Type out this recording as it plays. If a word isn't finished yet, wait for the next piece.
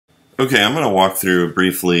Okay, I'm going to walk through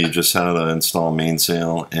briefly just how to install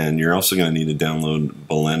Mainsail, and you're also going to need to download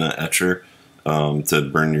BalanEtcher to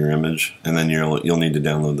burn your image, and then you'll need to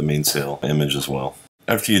download the Mainsail image as well.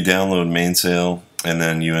 After you download Mainsail and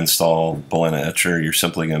then you install BalanEtcher, you're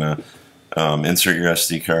simply going to insert your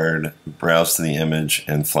SD card, browse to the image,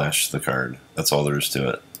 and flash the card. That's all there is to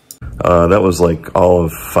it. That was like all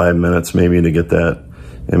of 5 minutes maybe to get that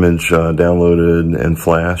image downloaded and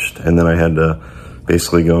flashed, and then I had to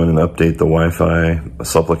basically go in and update the Wi-Fi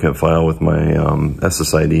Supplicant file with my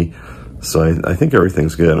SSID. So I think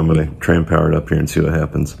everything's good. I'm going to try and power it up here and see what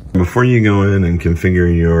happens. Before you go in and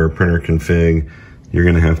configure your printer config, you're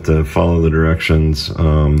going to have to follow the directions.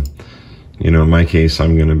 You know, in my case,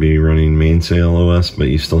 I'm going to be running MainsailOS, but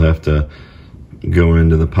you still have to go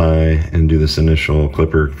into the Pi and do this initial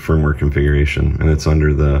Klipper firmware configuration, and it's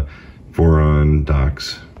under the Voron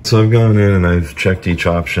docs. So I've gone in and I've checked each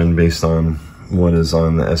option based on what is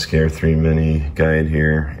on the SKR3 Mini guide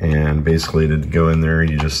here, and basically to go in there,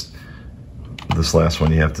 you just, this last one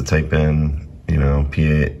you have to type in, you know,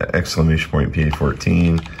 !PA14.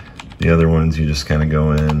 The other ones you just kind of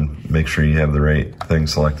go in, make sure you have the right thing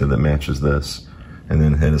selected that matches this, and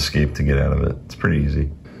then hit escape to get out of it. It's pretty easy.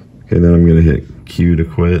 Okay, then I'm gonna hit Q to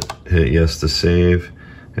quit, hit yes to save,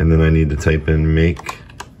 and then I need to type in make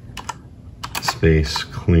space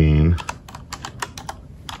clean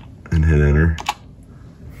and hit enter.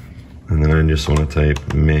 And then I just want to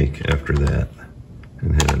type make after that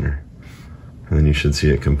and hit enter. And then you should see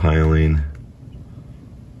it compiling.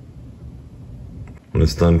 When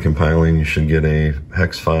it's done compiling, you should get a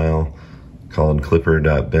hex file called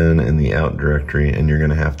Klipper.bin in the out directory, and you're going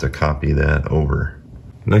to have to copy that over.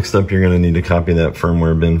 Next up, you're going to need to copy that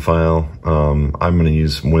firmware.bin file. I'm going to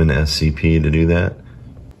use WinsScp to do that.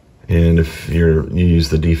 And if you use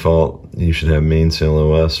the default, you should have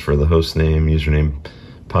MainsailOS for the host name, username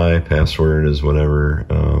Pi, password is whatever.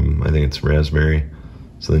 I think it's Raspberry.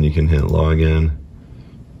 So then you can hit login.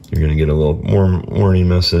 You're gonna get a little more warning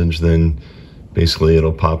message. Then basically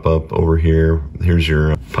it'll pop up over here. Here's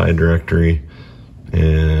your Pi directory,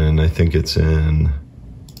 and I think it's in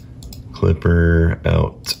Klipper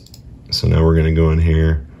out. So now we're gonna go in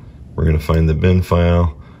here. We're gonna find the bin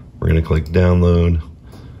file. We're gonna click download,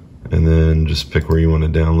 and then just pick where you want to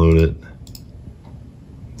download it.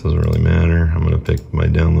 Doesn't really matter. I'm going to pick my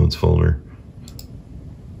downloads folder,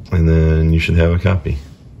 and then you should have a copy.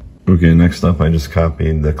 Okay, next up, I just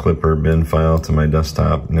copied the Klipper bin file to my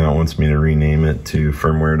desktop. Now it wants me to rename it to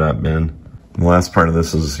firmware.bin. The last part of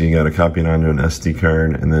this is you got to copy it onto an SD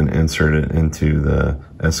card and then insert it into the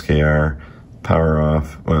SKR, power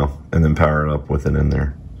off, well, and then power it up with it in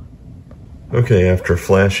there. Okay, after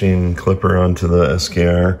flashing Klipper onto the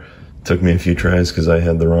SKR, took me a few tries because I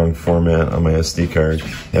had the wrong format on my SD card.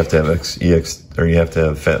 You have to have you have to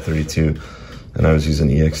have FAT32, and I was using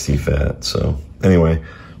ext FAT. So anyway,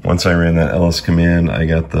 once I ran that ls command, I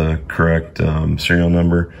got the correct serial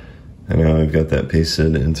number, and now I've got that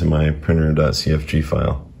pasted into my Printer.cfg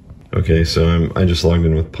file. Okay, so I just logged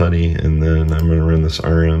in with PuTTY, and then I'm going to run this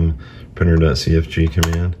rm Printer.cfg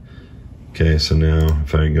command. Okay, so now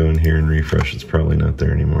if I go in here and refresh, it's probably not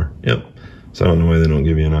there anymore. Yep. So I don't know why they don't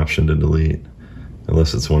give you an option to delete,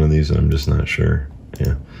 unless it's one of these and I'm just not sure.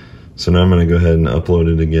 Yeah. So now I'm going to go ahead and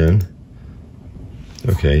upload it again.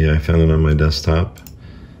 Okay, yeah, I found it on my desktop.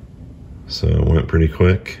 So it went pretty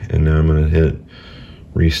quick, and now I'm going to hit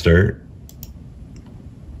restart.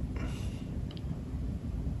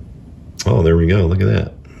 Oh, there we go. Look at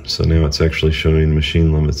that. So now it's actually showing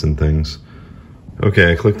machine limits and things.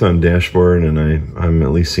 Okay, I clicked on dashboard, and I'm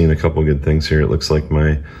at least seeing a couple good things here. It looks like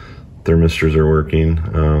my thermistors are working.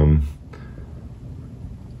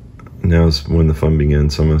 Now's when the fun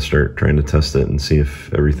begins, so I'm going to start trying to test it and see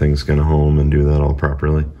if everything's going to home and do that all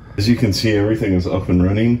properly. As you can see, everything is up and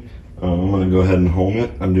running. I'm going to go ahead and home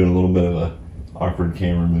it. I'm doing a little bit of a awkward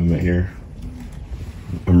camera movement here.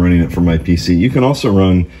 I'm running it from my PC. You can also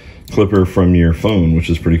run Klipper from your phone, which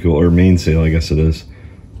is pretty cool, or Mainsail, I guess it is.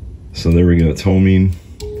 So there we go, it's homing.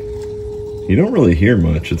 You don't really hear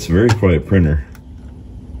much, it's a very quiet printer.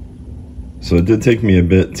 So it did take me a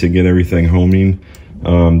bit to get everything homing.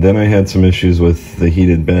 Then I had some issues with the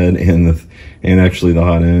heated bed and actually the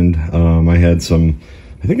hot end. I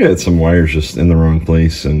think I had some wires just in the wrong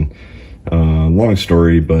place, and long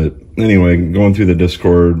story, but anyway, going through the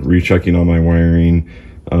Discord, rechecking all my wiring,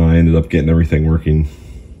 I ended up getting everything working.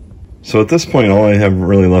 So at this point, all I have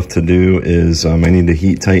really left to do is I need to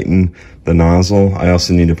heat tighten the nozzle. I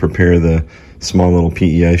also need to prepare the small little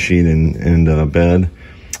PEI sheet and bed.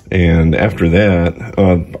 And after that,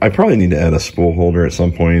 I probably need to add a spool holder at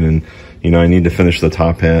some point, and I need to finish the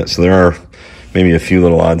top hat. So there are maybe a few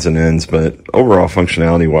little odds and ends, but overall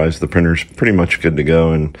functionality wise, the printer's pretty much good to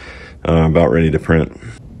go and about ready to print.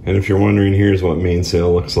 And if you're wondering, here's what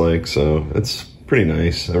Mainsail looks like. So it's pretty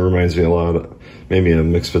nice. It reminds me a lot of maybe a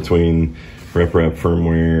mix between rep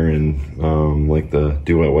firmware and like the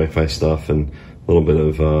Duet Wi-Fi stuff and a little bit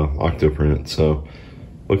of Octoprint. So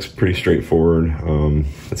looks pretty straightforward.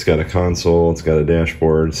 It's got a console, it's got a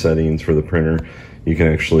dashboard, settings for the printer. You can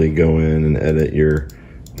actually go in and edit your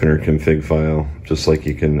Printer.config file, just like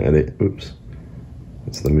you can edit, oops,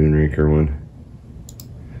 it's the Moonraker one.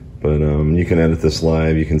 But you can edit this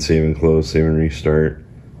live, you can save and close, save and restart.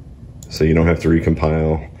 So you don't have to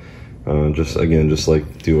recompile, just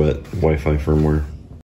like Duet Wi-Fi firmware.